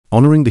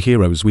Honoring the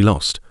heroes we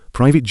lost,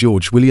 Private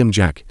George William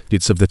Jack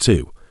Ditz of the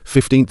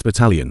 215th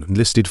Battalion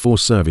enlisted for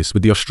service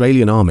with the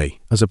Australian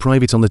Army as a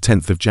private on the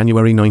 10th of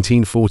January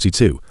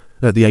 1942,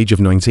 at the age of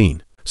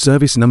 19.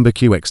 Service number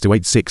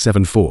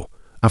QX28674.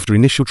 After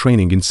initial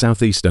training in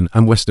southeastern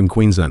and western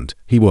Queensland,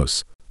 he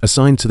was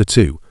assigned to the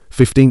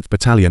 215th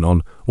Battalion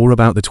on or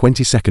about the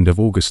 22nd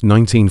of August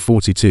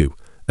 1942,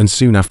 and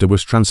soon after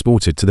was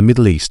transported to the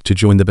Middle East to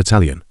join the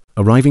battalion,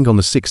 arriving on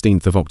the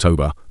 16th of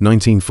October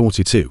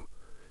 1942.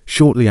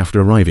 Shortly after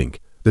arriving,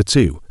 the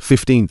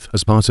 215th,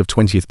 as part of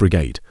 20th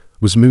Brigade,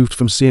 was moved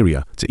from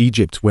Syria to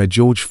Egypt, where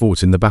George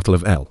fought in the Battle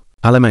of El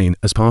Alamein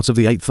as part of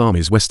the 8th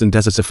Army's Western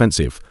Desert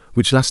Offensive,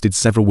 which lasted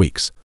several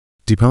weeks.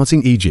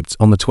 Departing Egypt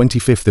on the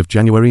 25th of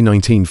January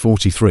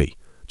 1943,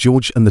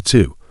 George and the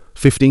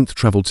 215th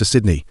travelled to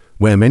Sydney,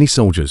 where many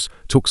soldiers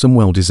took some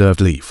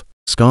well-deserved leave.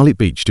 Scarlet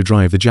Beach to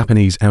drive the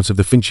Japanese out of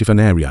the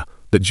Finchifan area,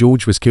 that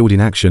George was killed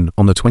in action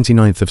on the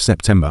 29th of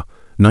September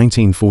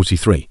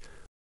 1943,